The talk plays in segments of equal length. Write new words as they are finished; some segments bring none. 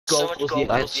gold was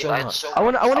the so much. I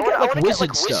want to get like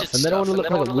wizard stuff, and then I want to look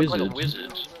like a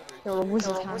wizard. You're a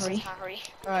wizard, Harry.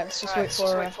 Alright, let's just wait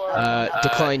for...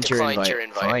 Declined your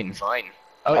invite. Fine.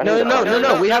 Oh, No,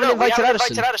 no, we haven't invited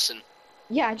Addison.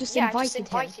 Yeah, I just invited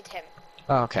him.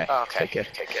 Oh, okay.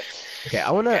 Okay,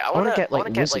 I wanna get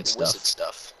like wizard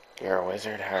stuff. You're a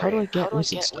wizard, Harry. How do I get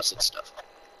wizard stuff?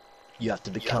 You have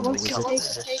to become a wizard.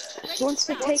 He wants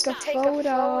to take a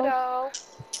photo.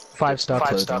 5-star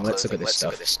clothing. Let's look at this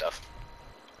stuff.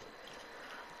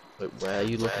 Wait, where are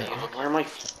you looking? Where am I?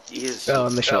 Is Oh,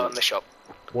 in the shop.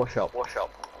 Wash up.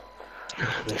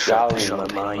 down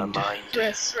in my mind.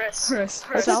 Chris.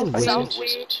 That sounds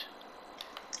weird.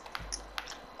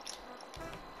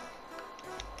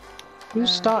 Who's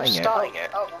starting it?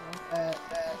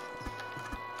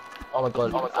 Oh my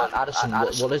god, Addison,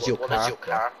 what is your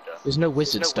character? There's no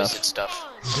wizard stuff.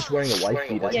 He's just wearing a wife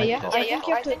beater. Yeah. I think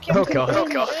you have to... Oh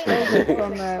god.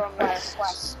 From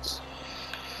Quest.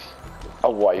 A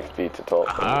wife beater talk.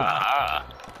 Got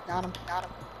him.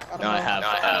 No, I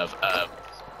have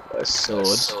a sword.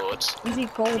 Easy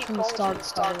goal from the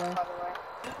start, by the way.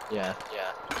 Yeah.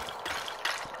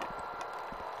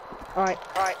 Alright,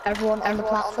 everyone on the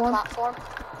platform.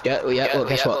 Yeah, well,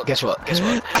 guess what?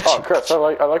 Oh, Chris, I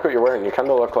like what you're wearing. You kind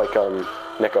of look like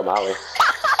Nick O'Malley.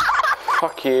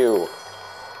 Fuck you.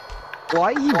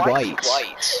 Why are you white?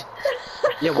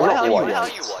 Yeah, why are you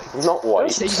white? I'm not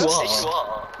white. You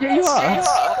are. Yeah, you are.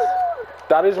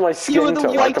 That is my skin You're the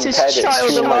tone. I whitest compared it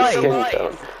child to my alive. skin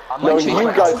tone. No,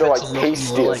 you guys are like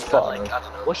pasty as fuck.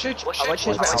 What should I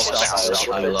change my outfit?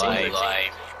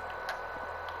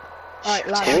 Alright, Can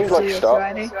you, lads, like, do you stop?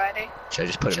 ready? Should I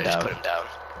just put him down?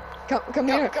 Come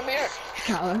here.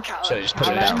 Callum. Should I just put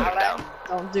him down?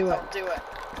 Don't do it.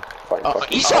 Fine, Oh, fuck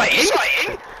you. he's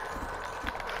fighting!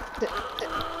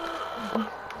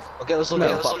 Okay, let's look at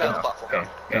the platform.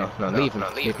 No, leave him.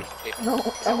 No,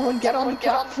 everyone get on the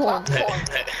platform.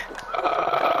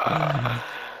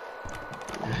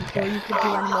 So you can do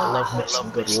any I more. love me some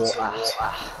good water.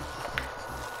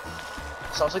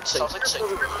 Sounds like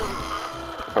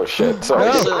Oh shit, sorry.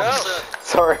 No.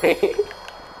 Sorry.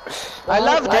 I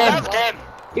loved him!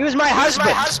 He was my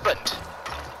husband!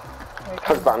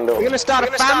 Husbando. We're gonna start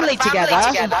a family together!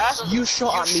 You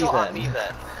shot at me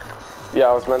then. Yeah,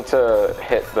 I was meant to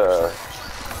hit the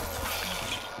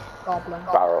Goblin.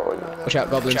 barrel. Watch out,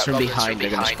 goblins from behind, they're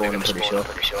gonna spawn, I'm pretty sure.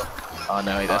 Oh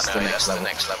no, that's the next level.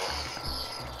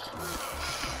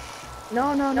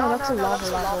 No, that's a lava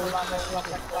level.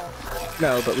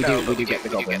 No, but we do get the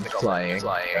goblin flying,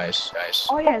 guys.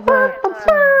 Oh yeah, the... on the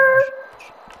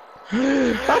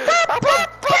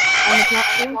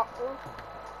platform.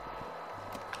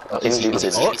 Indeed.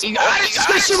 Oh,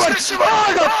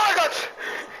 God!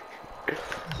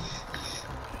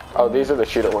 Oh, these are the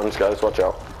shooter ones, guys. Watch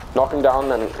out. Knock him down,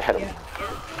 then hit him.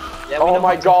 Yeah, Oh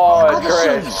my god,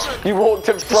 Chris! You walked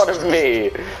in front of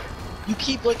me! You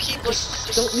keep don't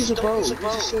use a bow.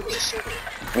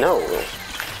 No.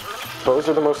 Bows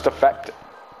are the most effective.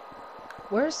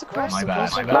 Where's the crossbow?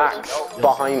 My bad. Max,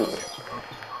 behind me.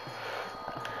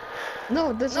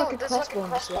 No, there's like a crossbow in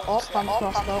this one. Oh, found the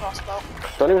crossbow.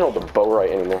 Don't even hold the bow right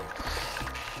anymore.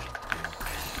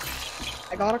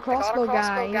 I got a crossbow,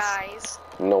 guys.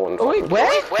 No one. Oh wait,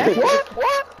 where? What?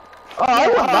 Oh, I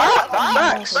want that!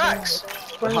 Max!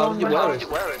 How did you wear it?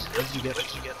 Where did you get it?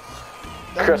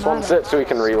 Chris wants it so he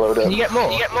can reload Can you it.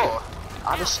 get more?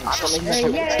 Addison,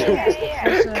 something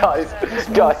Yeah. Guys.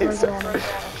 Addison,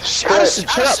 shut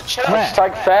up! Where?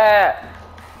 Hashtag fair!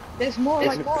 There's more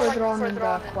like further on in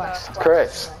the quest.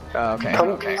 Chris. Oh,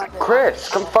 okay. Chris,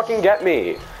 come fucking get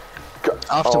me!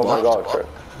 After Oh my what? god, Chris.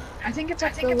 I think it's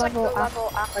like the level after,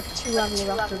 like 2 levels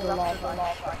after the lava.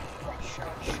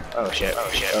 Oh shit.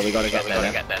 Oh, we gotta get there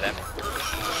then.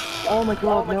 Oh my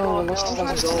god, no.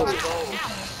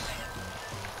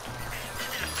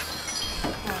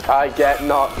 I get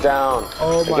knocked down.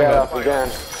 Oh my Get god. up again.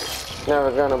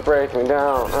 Never gonna break me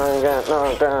down. I get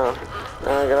knocked down.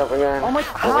 I get up again. Oh my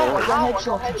god,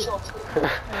 headshot.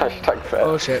 Hashtag fair.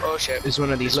 Oh shit. There's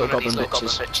one of these little goblin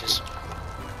bitches.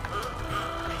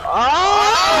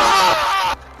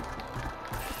 Ah!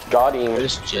 Got him.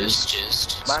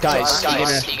 Just. Guys,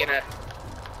 he gonna...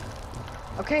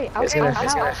 Okay, I'll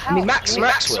I mean, Max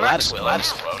will. Addison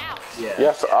won't.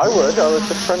 Yes, I would. I was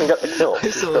just trying to get the kill. Of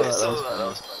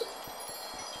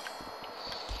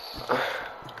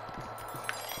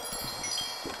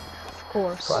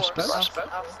course.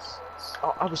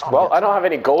 Well, I don't have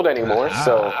any gold anymore,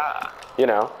 so, you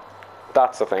know,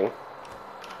 that's the thing.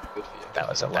 That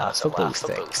was a lot for both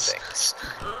things.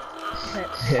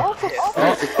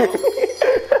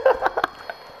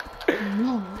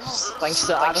 No. Thanks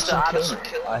to Addison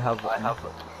kill. I have.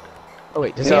 Oh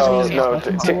wait, does No, he no.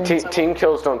 Team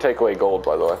kills don't take away gold,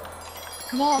 by the way.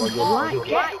 Come on,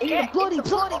 get in the bloody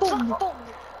platform.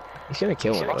 He's gonna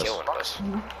kill one of us.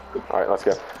 Alright, let's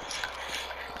go.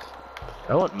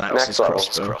 I want Max's Next level.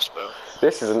 crossbow.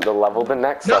 This isn't the level, the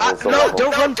next level's the No, level.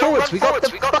 don't run forwards. We got the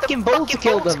fucking bolt to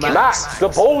kill them, Max. Max, the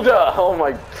boulder! Oh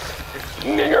my...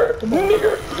 Nigger!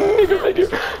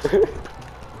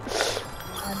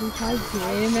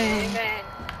 Gaming.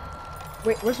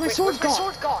 Wait, where's my sword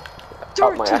gone?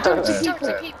 Up my ass.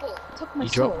 Dirty people. Took my You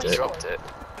sword. dropped it.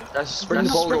 Guys, bring the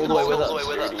boulder all the way with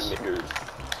us.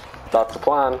 That's the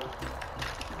plan.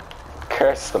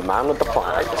 Curse the man with the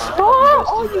plan.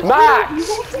 Stop! Max!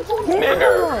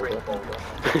 Nigger!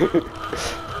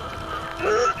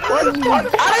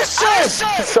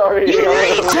 Addison! Sorry, I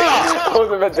was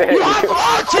a bit dead. You have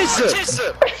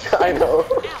autism! I know.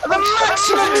 The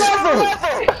maximum level!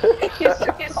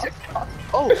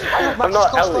 Oh, I'm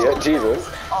not Elliot, Jesus.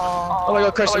 Oh my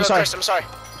god, Chris, I'm sorry.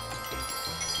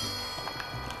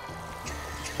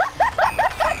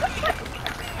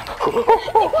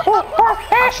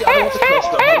 Actually, I don't want to curse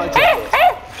them. I drop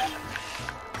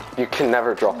it. You can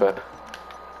never drop it.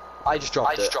 I just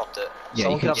dropped it. Yeah,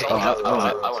 Someone you can. have I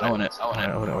it. want it.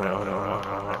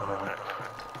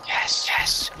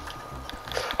 Yes.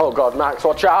 Oh god, Max,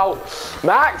 watch out!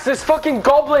 Max, there's fucking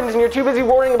goblins and you're too busy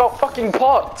worrying about fucking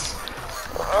pots!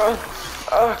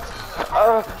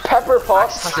 Pepper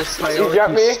pots! You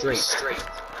get me?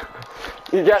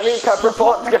 You get me? Pepper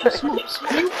pots, guys?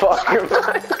 Fuck you,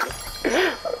 man.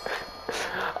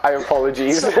 I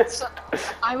apologize.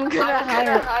 I'm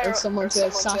gonna hire someone to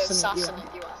assassinate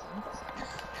you.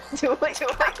 Do it.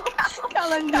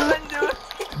 Cullen, do it.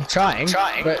 I'm trying,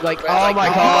 but like, oh my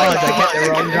god, I get the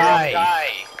wrong guy.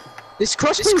 This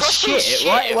crossbow's shit.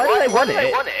 Why do I want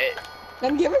it?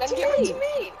 Then give it to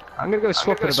me. I'm gonna go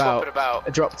swap it about. I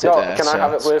dropped it Yo, there. can I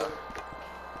have it, please?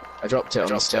 I dropped it on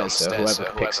the stairs, so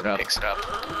whoever picks it up.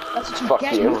 That's what you Fuck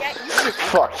get. you.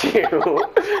 Fuck you.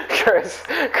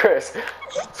 Chris.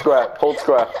 Square. Hold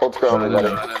square on me,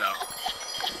 buddy.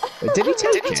 Wait, did he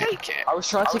take it? I was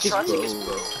trying to take his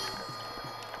bow.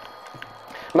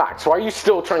 Max, why are you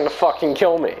still trying to fucking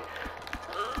kill me?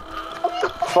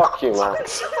 Fuck you,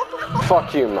 Max.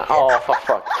 Fuck you, Max. Oh,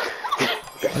 fuck.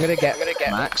 I'm gonna get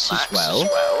Max as well.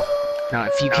 Now,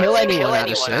 if you kill anyone,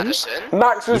 Addison...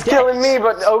 Max was killing me,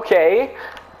 but okay.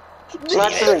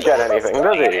 Max doesn't get anything,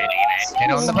 does he? Get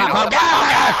on the platform.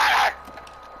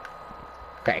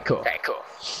 Okay, cool.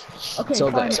 Okay, So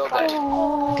fine.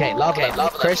 Okay, lava.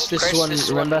 Chris, this one,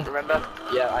 remember?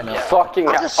 Yeah, I know. Fucking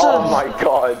hell. Oh my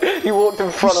god. He walked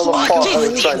in front of the pot I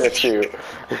was trying to shoot.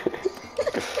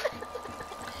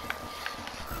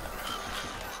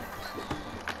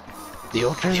 The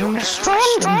autism is strong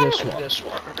in this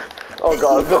one. Oh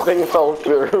god, the thing fell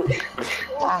through.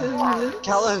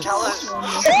 Callum.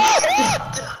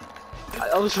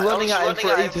 I was running at him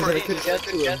for ages and I couldn't get to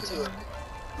him.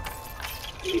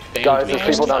 Guys, there's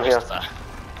people down here.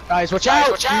 Guys, watch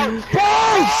out!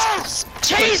 Balls!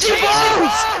 Cheesy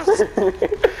balls!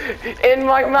 In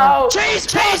my mouth! Cheese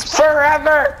balls!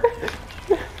 Forever!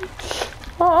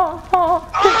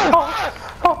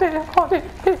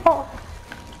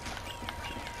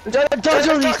 Those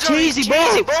are these cheesy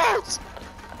balls!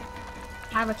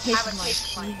 Have a taste of my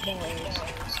cheese balls.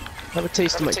 Have a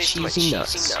taste of my cheesy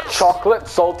nuts. Chocolate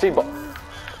salty ball.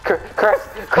 Chris!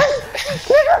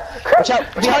 Watch out!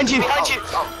 Behind you!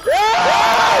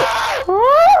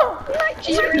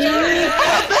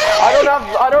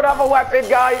 I don't have a weapon,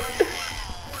 guys!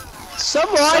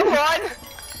 Someone! I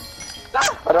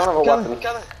don't have a weapon.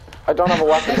 I don't have a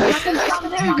weapon.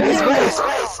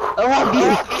 I want you!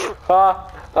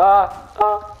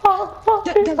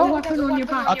 There's a weapon on your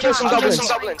back. I'll kill some goblins.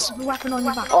 There's a weapon on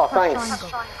your back. Oh, thanks.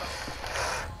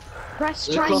 Press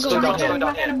There's a triangle. crossbow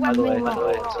down Press here. weapon By the way. when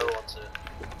they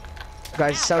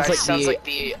Guys, sounds like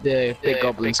the big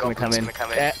goblin's gonna come in.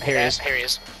 Yeah, here he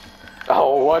is.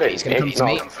 Oh, what He's gonna come to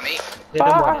me.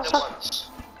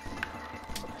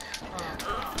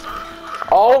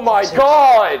 Oh my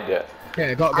god! Yeah,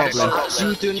 I got a goblin.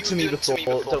 You doing it to me before.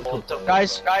 Don't.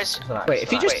 Guys, wait,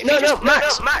 if you just... No,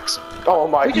 Max! Oh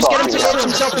my god. just get him to switch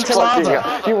himself into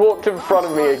lava. You walked in front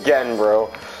of me again, bro.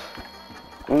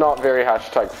 Not very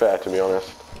hashtag fair, to be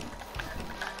honest.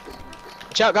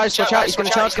 Watch out, guys, watch out, he's gonna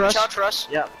charge for us.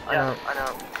 Yeah, I know.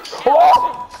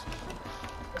 Oh!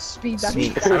 Speed that. I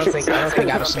don't think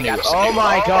Addison knows. Oh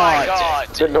my god!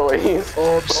 The noise.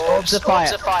 Orbs of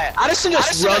fire. Addison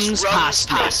just runs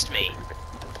past me.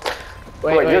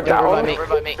 Wait, you're don't down?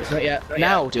 revive me. Not yet.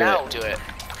 Now do it.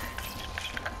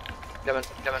 Come on.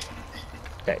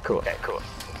 Okay, cool.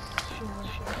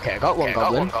 Okay, I got one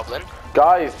goblin.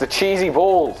 Guys, the cheesy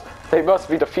balls. They must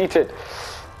be defeated.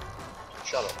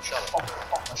 Shut up.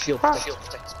 Shield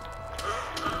protect.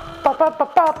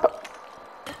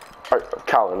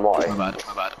 Callan, why? My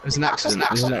bad. It was an accident.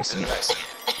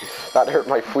 That hurt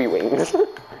my free wings.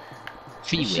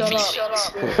 Shut up.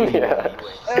 Yeah.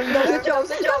 No, good job.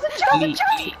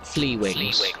 Flea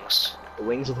wings. The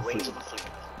wings of the fleet.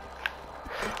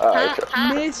 Okay.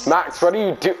 Miss. Max, what do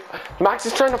you do? Max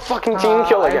is trying to fucking team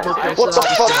kill again. What the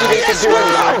fuck do you need to do?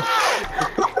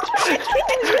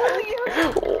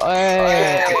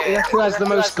 Hey, who has the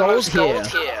most gold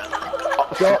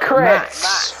here?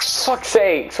 Chris! Fuck's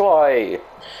sakes, why?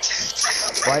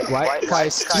 Why?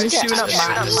 Guys, you shooting at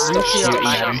Max?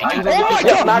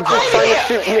 Max is trying to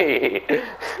shoot me!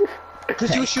 Because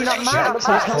you were shooting at Max!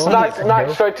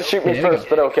 Max tried to shoot me first,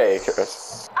 but okay,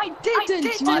 Chris. I didn't.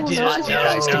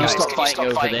 Guys, can you stop fighting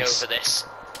over this?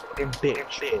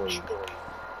 Bitch.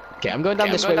 Okay, I'm going down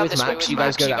this way with Max, you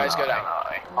guys go down.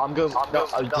 I'm going. No,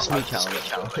 just me, Callan.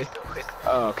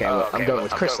 Oh, okay, well, I'm going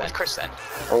with Chris then.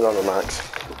 I'm going with Max.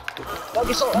 No!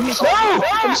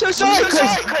 I'm so sorry,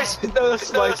 Chris! No,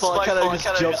 that's my fault. I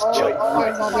just jumped.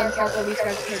 These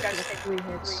guys take 3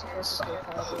 hits.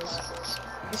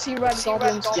 You see red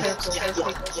goblins careful.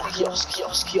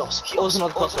 Kiosk. Oh, there's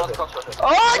another crossbow.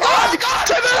 Oh my god!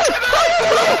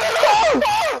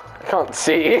 I can't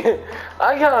see.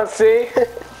 I can't see.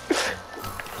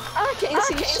 I can't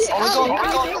see shit. Oh my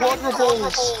god,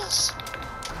 quadruple.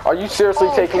 Are you seriously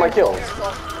taking my kills?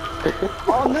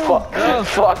 Oh no.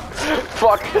 Fuck.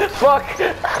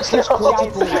 There's a lot of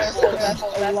people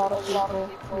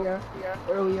here.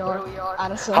 Where we are.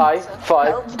 Addison. High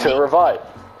 5 to revive.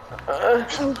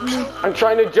 I'm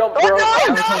trying to jump, bro.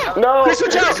 No! Chris,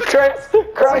 watch out! Chris!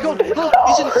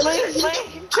 He's in flames.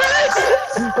 Chris!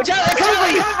 Watch out, they're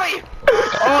coming!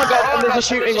 Oh my god, there's a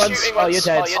shooting ones. Oh, you're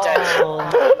dead.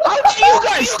 How did you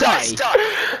guys die?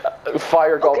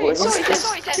 Fire goblins. There's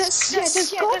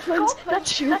goblins that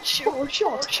shoot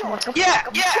short. Yeah!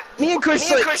 Me and Chris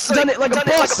done it like a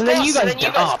boss, and then you guys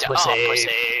did. Oh, pussy.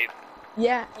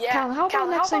 Yeah. Cal, how about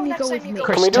next time you go with me?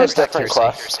 Chris, Can we do a test different accuracy.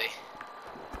 quest?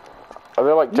 Are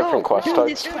there like different quest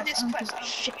types?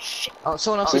 Oh,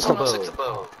 someone else is the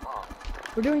bow.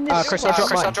 We're doing this. Chris,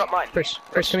 I'll drop mine. Chris,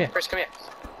 come here.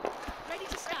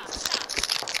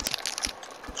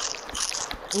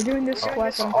 We're doing this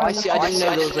quest. Oh, I see. I didn't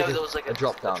know there was like a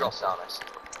drop down.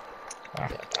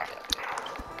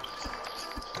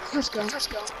 Let's go.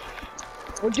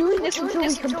 We're doing this until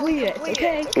we complete it,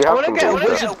 okay? You I have wanna to get a do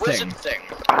it. wizard thing.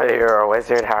 You're a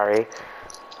wizard, Harry.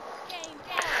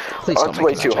 Please Oh, don't it's make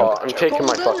way that too joke. hot. I'm taking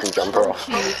my fucking jumper off.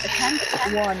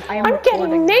 I'm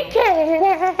getting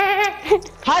naked.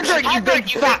 Hydrate, you big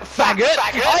fat faggot!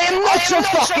 I am not a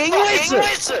fucking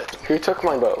wizard! Who took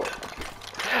my bow?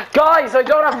 Guys, I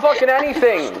don't have fucking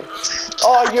anything!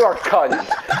 Oh, you are a cunt.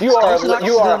 You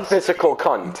are a physical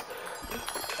cunt.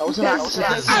 That was an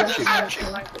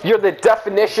accident. You're the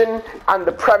definition and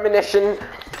the premonition.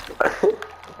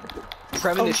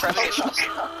 Premonition.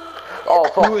 Oh,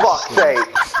 for fuck's sake.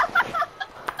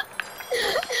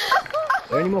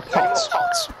 Are there any more pots?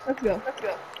 Let's go.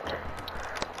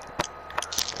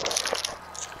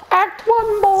 Act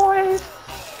 1, boys.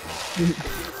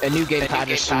 A new gamepad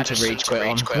is soon to rage quit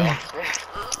on.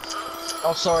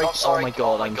 Oh, sorry. Oh my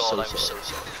god, I'm so sorry.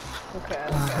 Okay.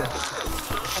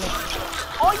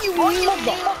 Oh, you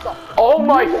mother! Oh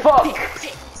my fuck.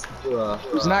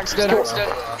 It was an accident.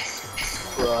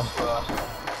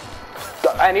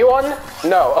 Anyone?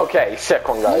 No. Okay, sick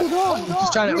one, guys.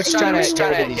 Just trying to get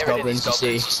rid of these goblins,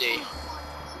 you see.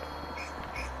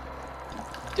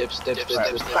 Dips.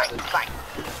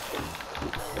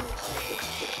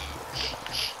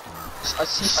 I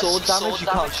see sword damage, you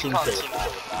can't team kill it.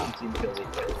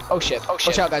 Oh shit.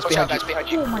 Watch out, guys, behind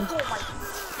you. Oh my god.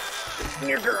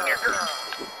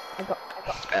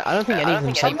 I don't think any of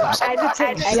them said that.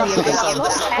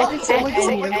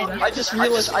 I just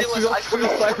realized I forgot 3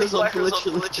 fires on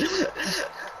literally.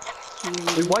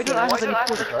 Wait, why don't I have any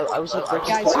points? I was like breaking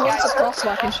Guys, who wants a crossbow?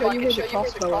 I can show you where the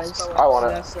crossbow is. I want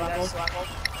it.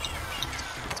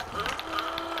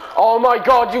 Oh my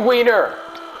god, you wiener!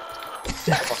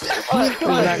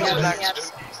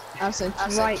 Addison,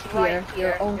 it's right here.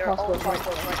 Your own crossbow is right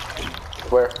here.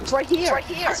 Where? It's right here.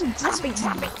 Addison,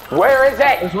 drop it. Where is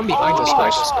There's it? one behind us,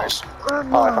 guys.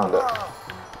 Oh, I found it.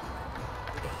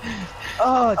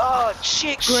 Oh,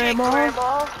 shit, Grandma.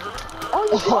 Oh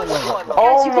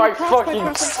my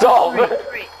fucking stop!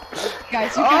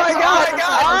 Guys, you Oh my god!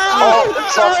 Oh,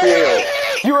 fuck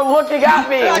you! You were looking at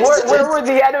me! Where were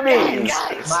the enemies?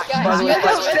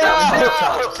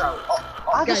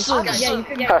 Addison! Yeah, you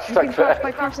can Hashtag pass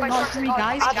by pressing R3,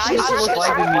 guys. Addison was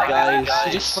reviving me, guys.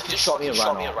 He just fucking shot me and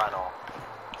ran off.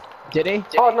 Did he?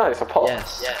 Oh, nice, a pot.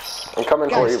 Yes. I'm coming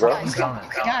for you, bro.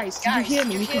 Guys, did you hear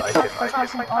me? You can pass by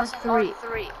pressing R3.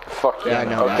 Fuck you. Yeah, I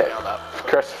know okay. that.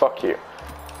 Chris, fuck you.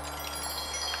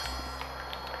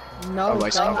 No, Oh, I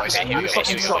see. You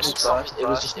fucking shot me first. It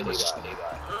was just me, guys.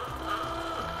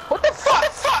 What the fuck?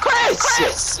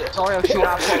 Chris! Sorry, I'm shooting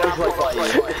at right by you.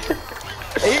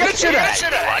 Are you gonna shoot at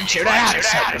anyone? Shoot at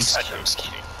Addison.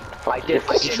 I did.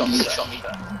 He shot me.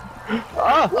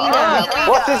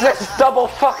 What is this double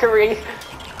fuckery?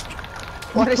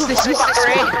 What is this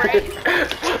fuckery?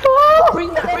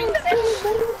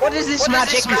 What is this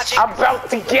magic? I'm about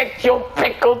to get your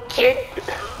pickled chick.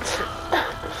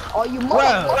 Oh, you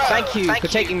Bro, thank you for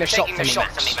taking the shot from me,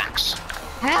 Max.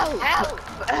 Hell no.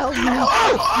 I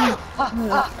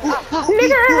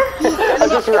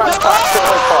just ran past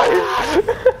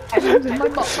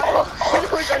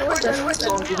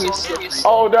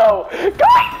Oh no!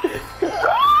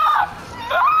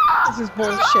 This is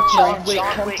bullshit, man. Wait,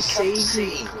 come to save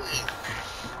me.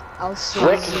 I'll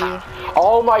save you.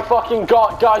 Oh my fucking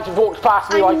god, guys, you walked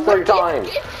past me like 3 times.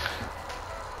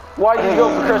 Why did you go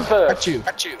for Chris first?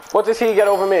 At you. What does he get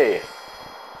over me?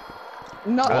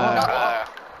 No.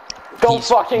 Don't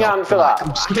fucking answer that.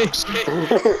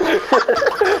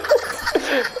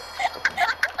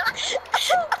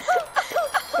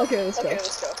 Okay, let's go.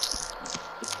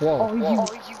 Whoa. Oh, you.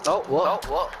 Oh, what?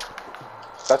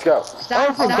 Let's go.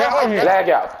 Stand Lag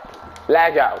out.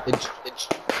 Lag out.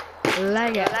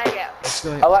 Leg out.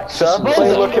 Alexa,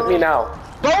 please look at me now.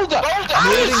 Boulder!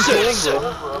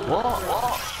 What?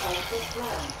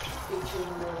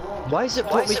 Why is it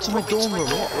put me to my dorm room?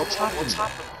 What's happened?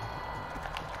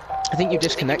 I think you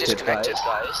disconnected, guys.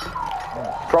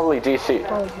 Probably DC.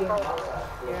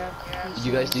 Did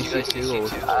you guys do shit too, or?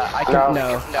 I can,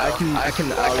 no.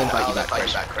 I'll invite you back,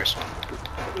 Chris.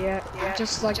 Yeah,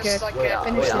 just like finish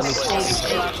wait, this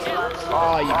stage. Oh,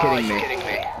 are you kidding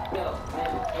me?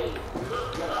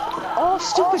 Oh,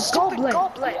 stupid goblin!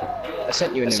 I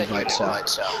sent you an invite, so.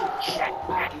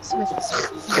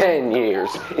 10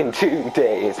 years in 2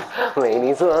 days.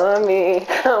 Ladies love me.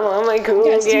 I'm on my cool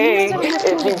Yes, do you game. guys have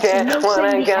If you enough get time? what I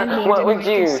Sing the got, ending what and would we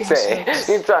you can sing say? songs.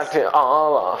 You talked it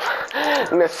all off.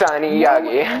 Miss Tiny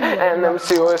Yagi and them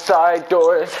suicide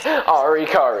doors. Ari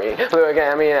Kari. Look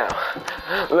at me now.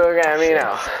 Look at me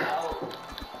now.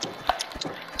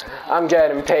 I'm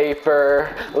getting paper.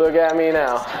 Look at me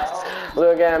now.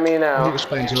 Look at me I think now. it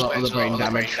explains a lot of the brain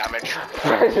damage.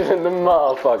 Fresh in the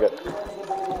motherfucker.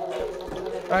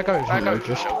 I go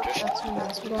just.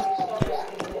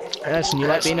 Listen, you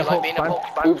like being a porcupine?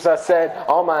 Oops, I said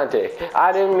on my dick.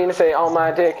 I didn't mean to say on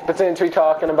my dick, but since we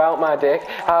talking about my dick,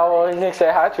 how will Nick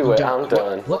say hi to it? I'm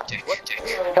done. What dick?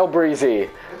 Hell breezy.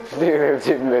 Dude,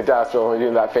 that's only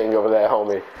doing that thing over there,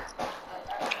 homie.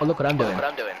 Oh, look what I'm doing.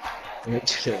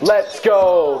 Let's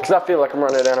go! Cause I feel like I'm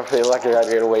running down, I feel like I gotta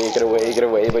get away,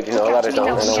 but you know that I don't,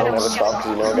 and I won't ever stop, cause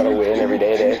you know I gotta win every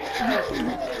day.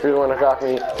 If you wanna cock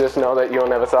me, just know that you'll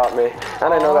never stop me.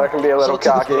 And I know that I can be a little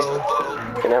cocky.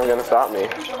 You're never gonna stop me.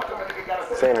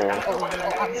 Same here.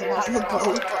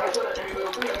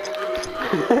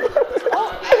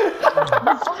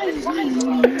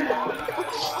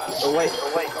 Oh wait.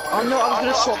 Oh no, I was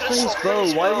gonna swap for his bow.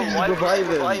 Why would you revive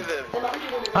him?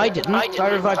 I didn't. I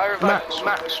revived Max.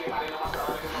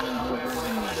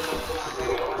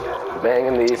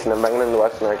 Banging the east and I'm banging in the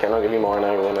west, and I cannot give you more, and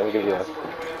I will never give you less.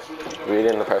 Read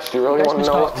it in the press. Do you really want to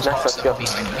know what's next? Let's go.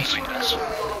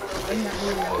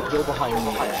 You're behind me.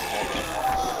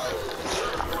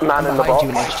 Man in the box.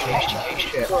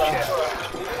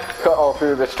 Cut all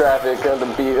through this traffic, gonna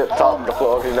be at the top of the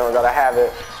floor, cause you know I gotta have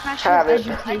it. Have it.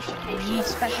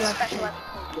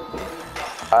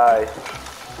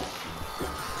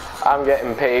 I'm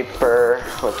getting paper.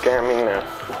 Let's get me now.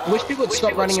 I wish people would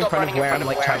stop running in front of where I'm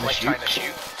like trying to shoot.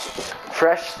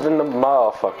 Fresh than the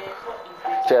motherfucker.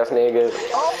 Just niggas.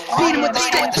 Beat him with the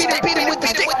stick! Beat him with the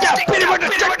stick! Yeah, beat him with the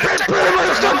stick!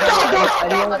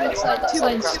 To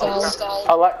install.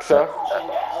 Alexa,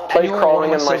 play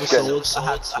crawling in my skin. I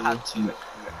had to.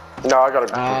 No, I got a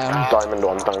diamond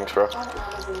one, thanks, bro.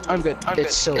 I'm good.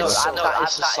 It's silver. No, that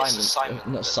is Simon.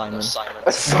 Not Simon. Simon.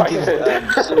 That's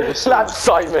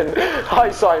Simon.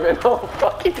 Hi, Simon. Oh,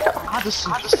 fucking hell.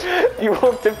 Addison. You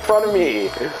walked in front of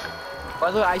me. By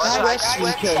the way, I swear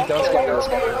Sneaker does get those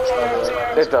points, by the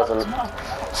way. It doesn't.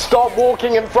 Stop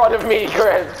walking in front of me,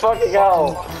 Chris. Fucking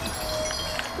hell.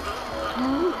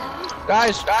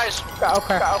 Guys.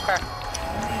 Okay.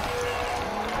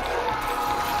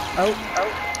 Oh.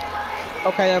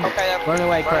 Okay then. Run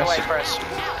away, Chris. Hey,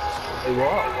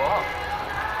 what?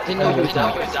 I didn't know you was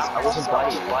down. I wasn't by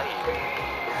you.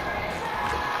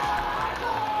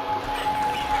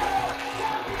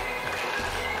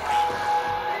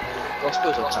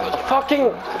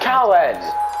 Fucking cowhead!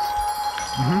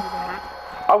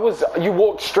 You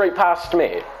walked straight past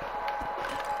me.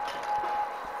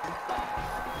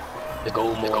 The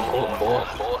goal more.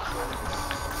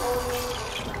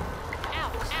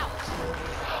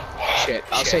 Shit,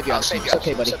 I'll save you. It's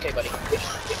okay, buddy.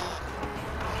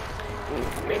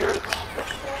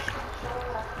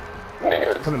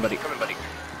 Come in, buddy.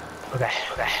 Okay.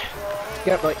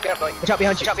 Get up, buddy. Watch out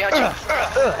behind you. Sorry,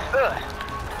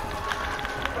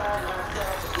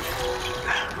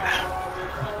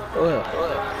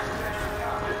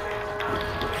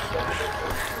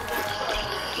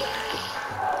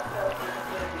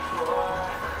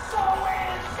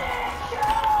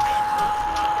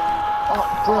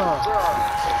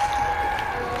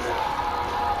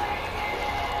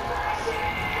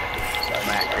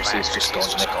 my accuracy is just gone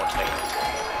to me.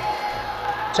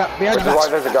 Watch out behind This you. is why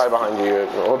there's a guy behind you,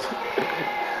 Lord.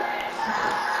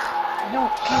 I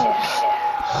don't care.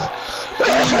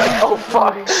 Oh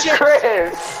fuck,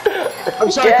 Chris!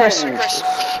 I'm sorry, Chris. Again.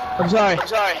 I'm sorry. It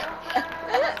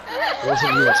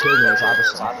wasn't you that killed me, it was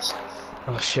Addison.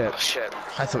 Oh shit.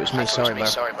 I thought it was me. Sorry, bro.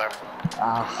 Stand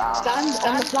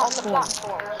on the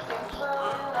platform.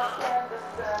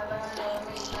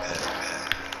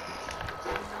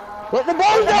 Let the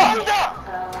ball go!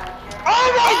 Oh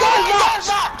my God,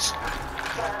 Max!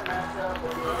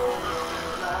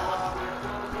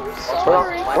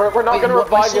 We're not gonna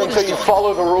revive you until you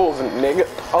follow the rules, nigga.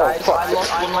 Oh Guys, fuck. I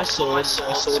lost one of my swords.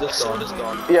 My sword is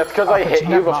gone. Yeah, it's because I hit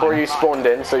you before you spawned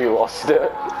in, so you lost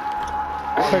it.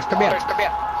 Chris, come here.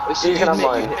 You can have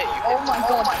mine. Oh my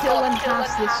god, Dylan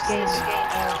has this game.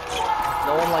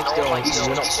 No one likes Dylan, so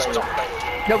we're not playing.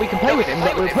 No, we can play with him,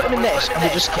 but we'll put him in this and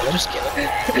we'll just kill him.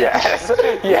 Yes,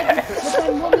 yes. But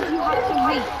then one of you have to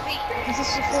wait, because this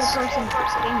is a four-person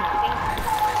game.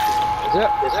 Is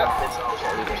it?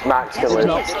 Max can leave.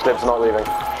 Dib's not leaving.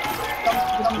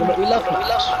 No, but we love Max.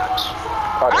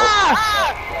 Ah!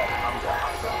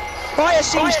 Fire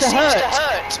seems to hurt.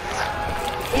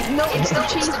 It's the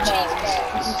cheese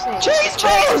balls. Cheese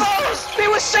balls! They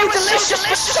were so delicious,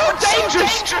 but so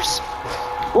dangerous!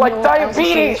 Like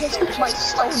diabetes!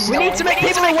 We need to make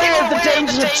people aware of the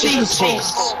dangers of cheese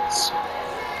balls.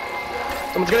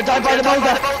 Someone's gonna die by the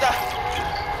boulder.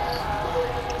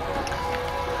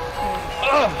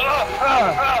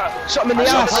 Shot him in the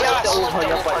ass.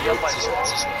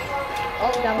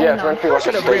 Yeah, it's meant to be like a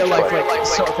Should have real life stage like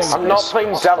sort of thing. I'm not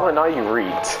playing Devil and I, you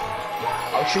read.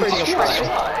 I'm shooting a fly.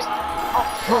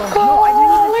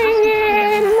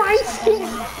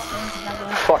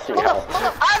 Fucking hell.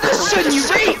 Anderson, you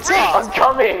retard! I'm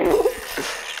coming!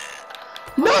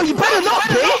 No, you better not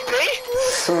be!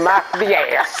 Smack the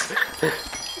ass!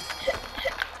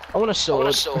 I want a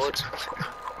sword.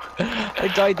 I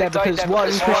died there because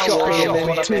one, Chris shot me, and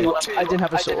then two, I didn't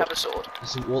have a sword.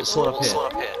 What sword up here?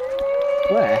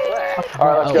 Where?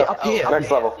 Alright, let's go. up here. Next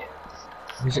level.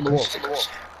 Is it Chris?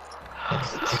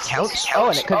 It counts? Oh,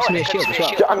 and it comes to me a shield as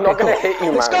well. I'm not gonna hit you,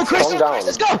 man. Let's go, Chris! Calm down.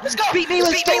 Let's go! Beat me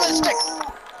with sticks!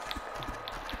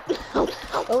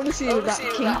 I want to see you with that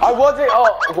king. I wasn't.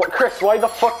 Oh, what, Chris? Why the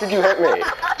fuck did you hit me? Are you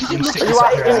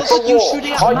asking for war?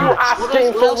 Are you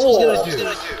asking for war?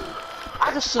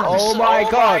 Addison! Oh my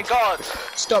god!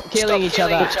 Stop killing each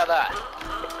other!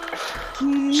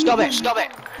 Stop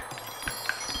it!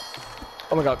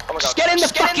 Oh my god! Just get in the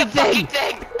fucking thing!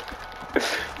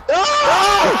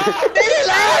 Oh!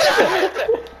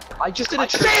 I just did a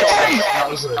trick shot.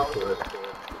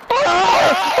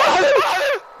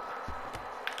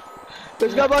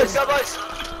 Let's go, boys!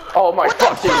 Oh my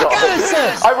fucking god!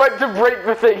 Anderson? I went to break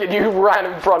the thing and you ran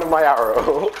in front of my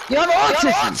arrow. You have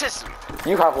autism!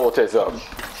 You have autism.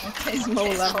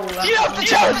 Autismo level. You have to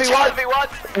tell me what!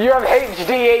 You have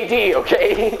HDAD,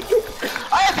 okay?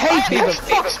 I have hay fever!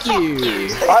 Fuck you!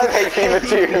 I have hay fever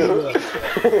too.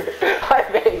 I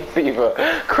have hay fever.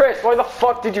 Chris, why the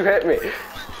fuck did you hit me?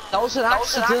 That was an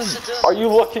accident. Are you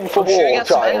looking for war,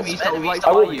 child?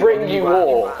 I will bring you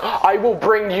war. I will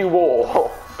bring you war.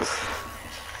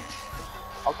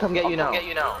 I'll come get you now.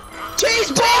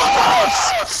 Cheese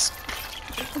balls!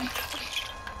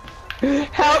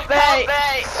 Help me!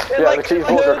 Yeah, the cheese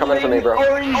balls are coming for me, bro.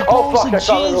 Oh fuck, I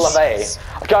fell in the levee.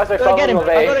 Guys, I fell in the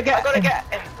levee. I gotta get.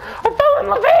 I fell in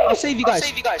the levee. I'll save you guys. I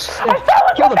fell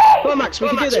in Kill the them. levee. Come on, Max, we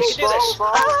can do this.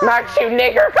 Max, you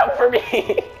nigger, come for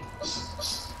me.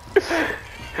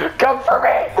 Come for me.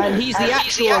 And he's the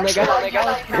actual nigga.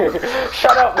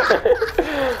 Shut up.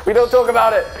 We don't talk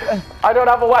about it. I don't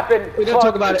have a weapon. We don't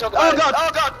talk about it. Oh god!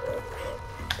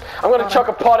 I'm gonna chuck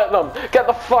a pot at them. Get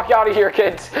the fuck out of here,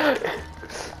 kids.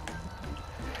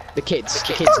 The kids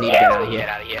need to get out of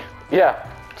here. Yeah,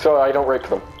 so I don't rape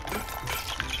them.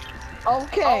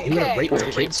 Okay. You're gonna rape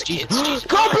the kids? Jesus.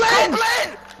 Goblin!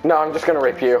 No, I'm just gonna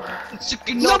rape you.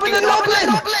 Goblin!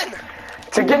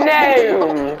 It's a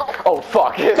gnome! Oh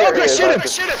fuck, there he is. Shoot him!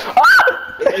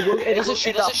 It doesn't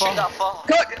shoot that far.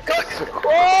 Cut!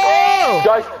 Oh!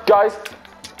 Guys!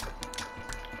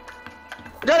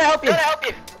 I'm gonna help you!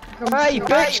 Hey,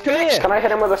 bitch, come here! Can I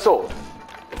hit him with a sword?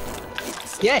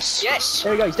 Yes!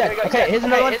 There we go, he's dead. Okay, here's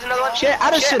another one. Shit,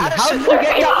 Addison, how did you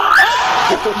get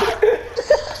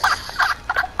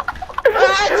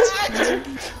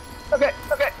Okay.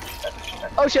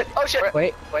 Oh shit.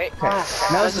 Wait. Okay.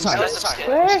 Now's the time.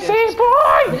 Lazy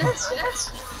boy!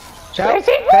 Shout.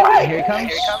 Lazy boy! Here he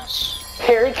comes.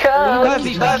 Here he comes!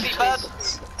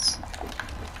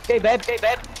 Okay, babe.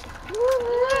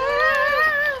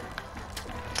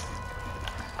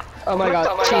 Oh my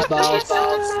god, cheese balls.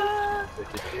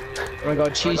 Oh my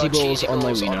god, cheesy balls on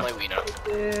my wiener.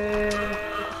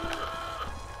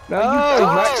 No,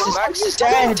 Max is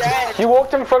dead. He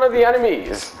walked in front of the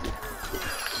enemies.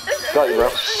 Got you, bro.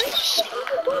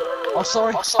 Oh,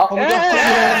 sorry. Oh my god,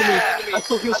 I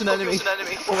thought he was an enemy.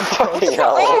 Fucking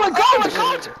hell. Oh my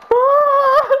god!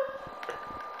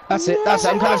 That's it.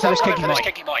 I'm coming for this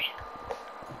kicky boy.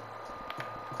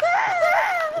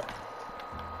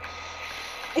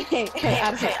 Hey,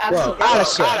 Addison. Bro,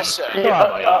 Addison.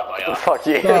 Fuck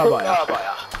you.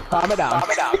 Calm it down.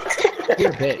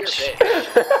 You're a bitch.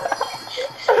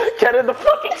 Get in the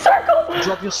fucking circle!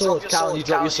 Drop your sword, Callan, you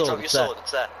drop your sword, it's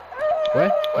there.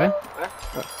 Where?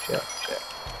 Oh, shit.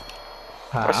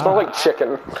 I smell like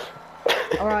chicken.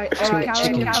 Alright, Callan,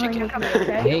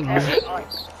 okay?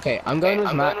 Okay, I'm going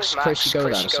with Max. Chris, you go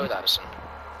with Addison.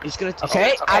 He's gonna.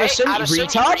 Okay, Addison,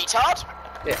 retard.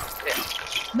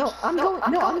 No, I'm going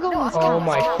with Oh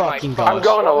my fucking god. I'm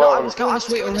going alone. Let's go this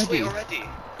way already.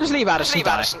 Just leave Addison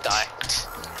die.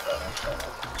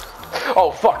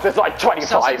 Oh fuck, there's like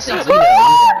 25.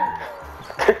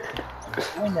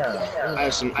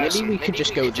 Addison, maybe we could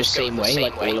just go the same way,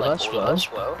 like all of us,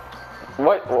 bro.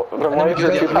 What? Then why is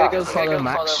there two We're gonna go paths? follow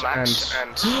Max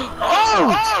and...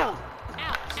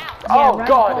 Oh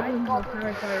god!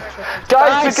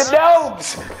 Guys, pick a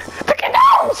nose! Pick a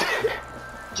nose!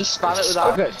 Just spam it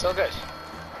without. It's all good.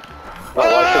 My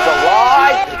life is a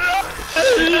lie!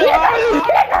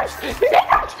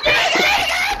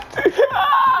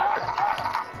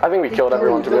 I think we killed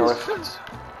everyone, to be honest.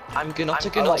 I'm gonna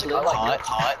take a like heart.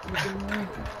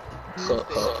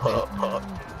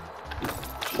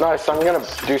 Nice, I'm gonna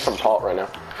do some pot right now.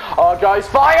 Oh, guys,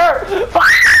 fire!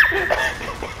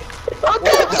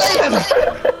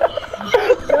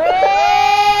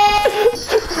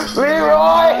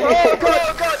 Leroy!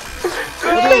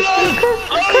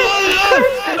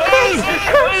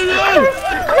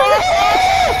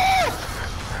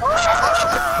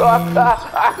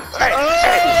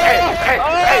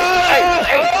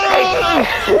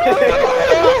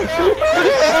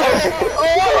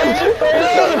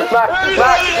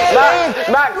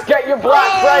 Max, get your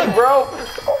black friend, bro!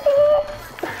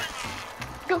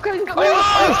 Go. Get him!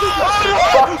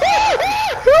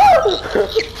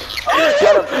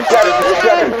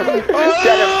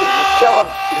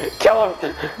 Kill him!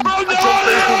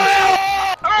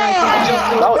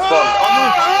 That was fun.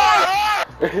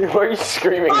 Why are you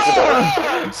screaming?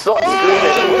 Stop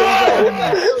screaming!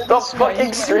 Stop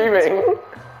fucking screaming!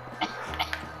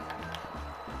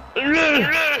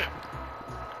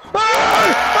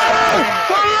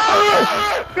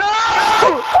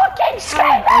 Fucking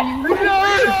screaming!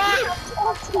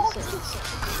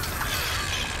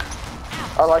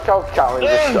 I like how Callan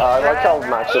just, I like how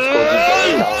Max just called you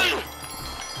Callan.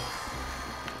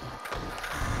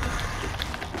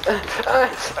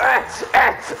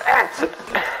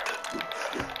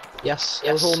 Yes,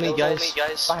 it was all me, guys.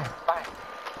 Bye.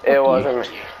 It wasn't.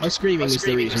 My screaming is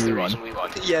the reason we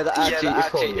won. Yeah, that actually is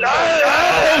probably.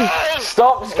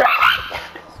 Stop screaming!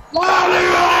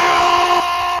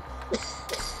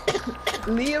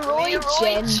 Leroy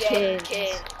Jenkins.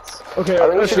 Okay, I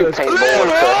think we should do paintball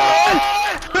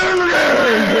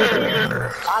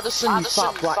Addison, you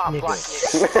fat black nigga.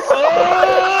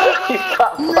 You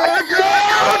fat black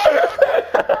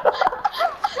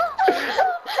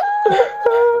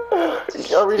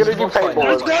Are we gonna do paintball?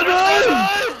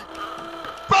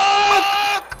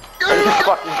 Are you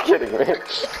fucking kidding me?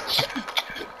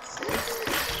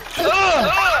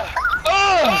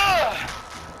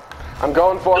 I'm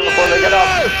going for him before they get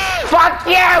up. Fuck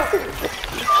you!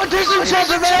 Oh, this is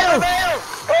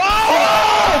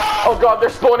Oh god, they're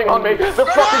spawning on me! They're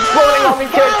fucking spawning on me,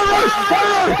 kids!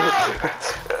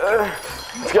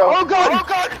 Let's go. Oh god! Oh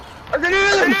god! I'm gonna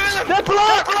hear them! They're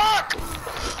black!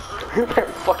 They're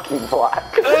fucking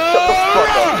black. Shut the fuck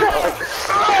up.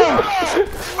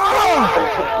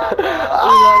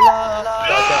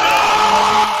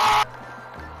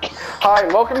 Hi,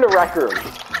 and welcome to Rec Room.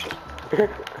 Welcome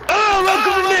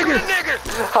to nigger!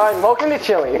 Hi, and welcome to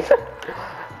Chili's.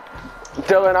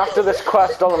 Dylan, after this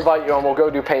quest, I'll invite you and we'll go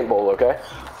do paintball, okay?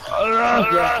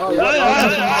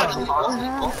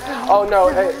 Oh no,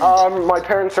 hey, my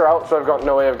parents are out, so I've got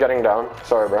no way of getting down.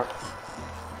 Sorry, bro.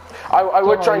 I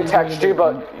would try and text you,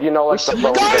 but you know, like the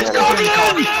phone thing.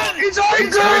 He's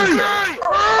angry!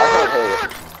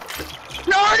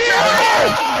 I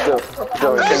can't hear you.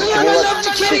 Dylan, can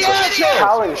you like speak?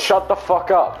 Callan, shut the fuck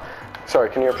up. Sorry,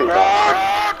 can you repeat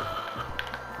that?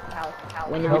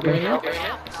 When are we doing it?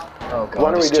 Oh god.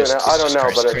 When are we doing it? I don't know,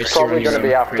 but it's probably going to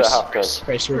be after halftime.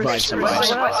 Chris, revive somebody.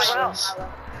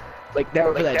 Like, they're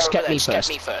over there, just get me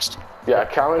first. Yeah,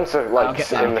 Callan's like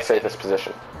in the safest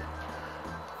position.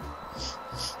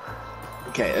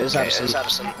 Okay, there's Absent.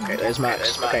 Okay, there's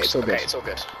Max. Okay, it's all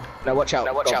good. Now watch out,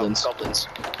 goblins.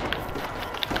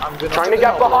 I'm gonna Trying to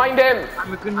get behind him!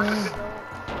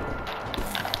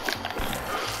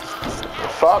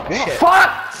 Fuck! Shit. Fuck!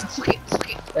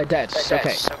 They're dead.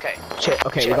 Okay. Shit,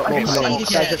 okay, we got more coming in.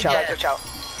 Guys, watch out.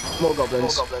 More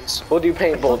goblins. We'll do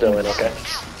paintball, Dylan, okay?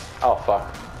 Oh, fuck.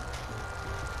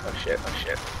 Oh shit.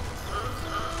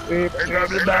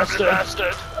 Goblin bastard.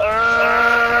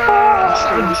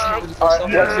 Alright,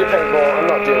 let's do paintball. I'm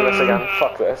not doing this again.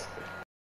 Fuck this.